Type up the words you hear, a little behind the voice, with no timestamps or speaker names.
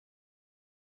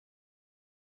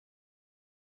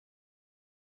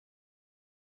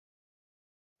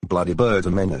bloody bird a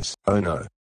menace. Oh no.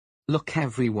 Look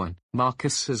everyone,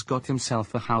 Marcus has got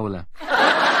himself a howler.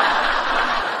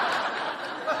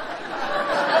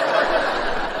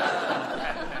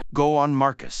 Go on,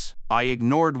 Marcus. I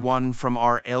ignored one from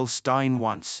R L Stine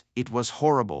once. It was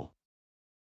horrible.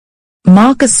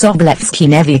 Marcus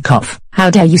Novikov, how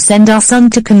dare you send our son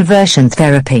to conversion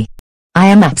therapy? I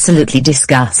am absolutely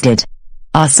disgusted.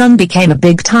 Our son became a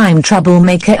big-time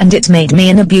troublemaker and it made me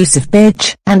an abusive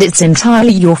bitch, and it's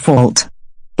entirely your fault.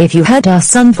 If you hurt our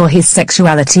son for his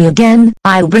sexuality again,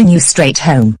 I'll bring you straight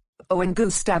home. Oh, and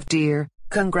Gustav dear,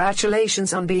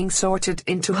 congratulations on being sorted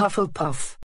into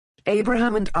Hufflepuff.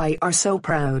 Abraham and I are so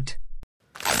proud.